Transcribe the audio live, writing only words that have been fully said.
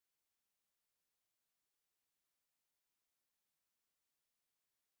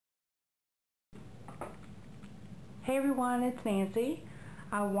Hey everyone, it's Nancy.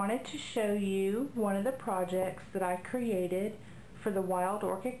 I wanted to show you one of the projects that I created for the Wild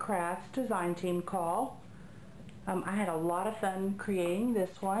Orchid Crafts design team call. I had a lot of fun creating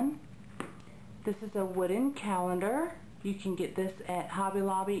this one. This is a wooden calendar. You can get this at Hobby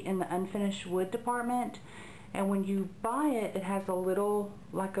Lobby in the unfinished wood department. And when you buy it, it has a little,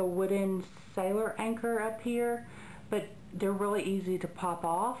 like a wooden sailor anchor up here, but they're really easy to pop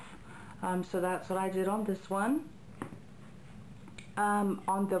off. So that's what I did on this one.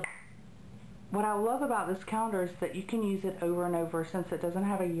 What I love about this calendar is that you can use it over and over since it doesn't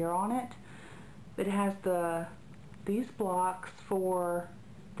have a year on it. It has these blocks for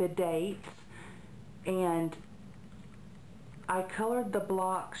the dates, and I colored the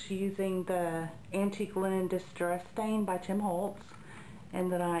blocks using the Antique Linen Distress Stain by Tim Holtz,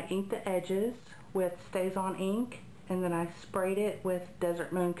 and then I inked the edges with Stays On ink, and then I sprayed it with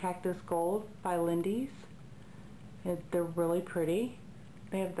Desert Moon Cactus Gold by Lindy's. They're really pretty.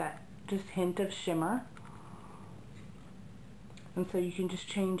 They have that just hint of shimmer. And so you can just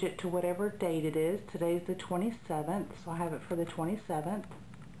change it to whatever date it is. Today's the 27th, so I have it for the 27th.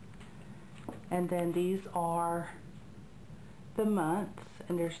 And then these are the months,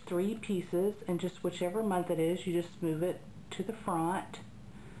 and there's 3 pieces, and just whichever month it is, you just move it to the front.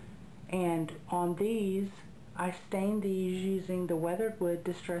 And on these, I stained these using the Weathered Wood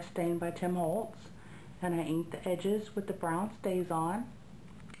Distress Stain by Tim Holtz. And I inked the edges with the brown Stays On,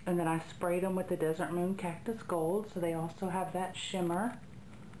 and then I sprayed them with the Desert Moon Cactus Gold, so they also have that shimmer.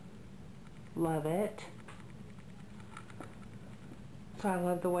 Love it. So I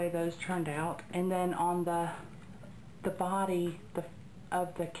love the way those turned out. And then on the body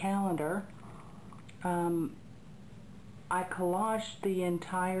of the calendar, I collaged the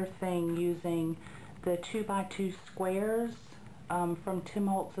entire thing using the 2x2 squares from Tim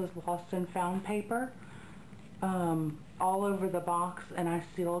Holtz's Lost and Found paper. All over the box, and I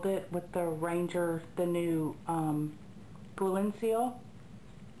sealed it with the Ranger, the new glue-in seal.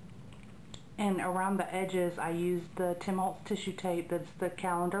 And around the edges I used the Tim Holtz tissue tape that's the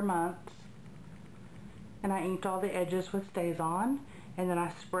calendar months. And I inked all the edges with Stays On, and then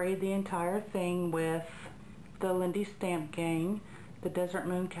I sprayed the entire thing with the Lindy Stamp Gang, the Desert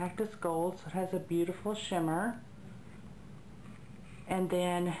Moon Cactus Gold, so it has a beautiful shimmer. And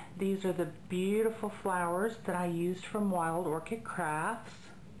then these are the beautiful flowers that I used from Wild Orchid Crafts.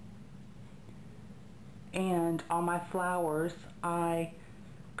 And on my flowers, I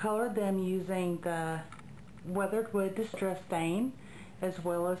colored them using the Weathered Wood Distress Stain as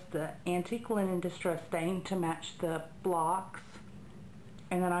well as the Antique Linen Distress Stain to match the blocks.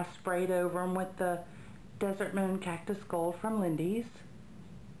 And then I sprayed over them with the Desert Moon Cactus Gold from Lindy's.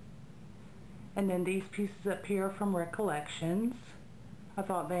 And then these pieces up here from Recollections. I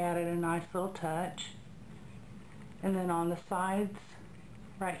thought they added a nice little touch. And then on the sides,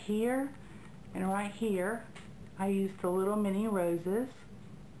 right here and right here, I used the little mini roses,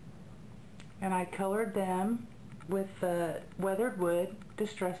 and I colored them with the Weathered Wood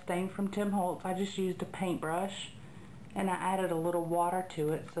Distress Stain from Tim Holtz. I just used a paintbrush, and I added a little water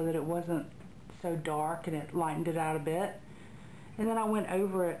to it so that it wasn't so dark, and it lightened it out a bit. And then I went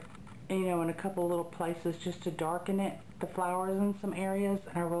over it, you know, in a couple little places just to darken it, the flowers in some areas,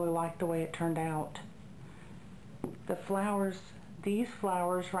 and I really liked the way it turned out. The flowers, these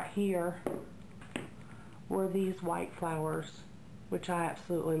flowers right here were these white flowers, which I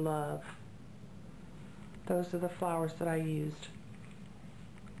absolutely love. Those are the flowers that I used.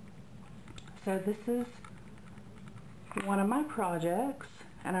 So this is one of my projects,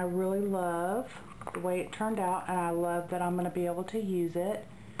 and I really love the way it turned out, and I love that I'm going to be able to use it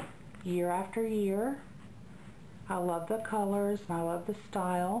year after year. I love the colors, and I love the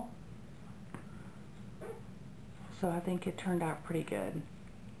style. So I think it turned out pretty good.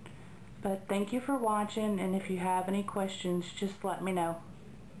 But thank you for watching, and if you have any questions, just let me know.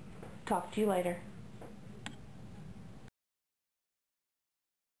 Talk to you later.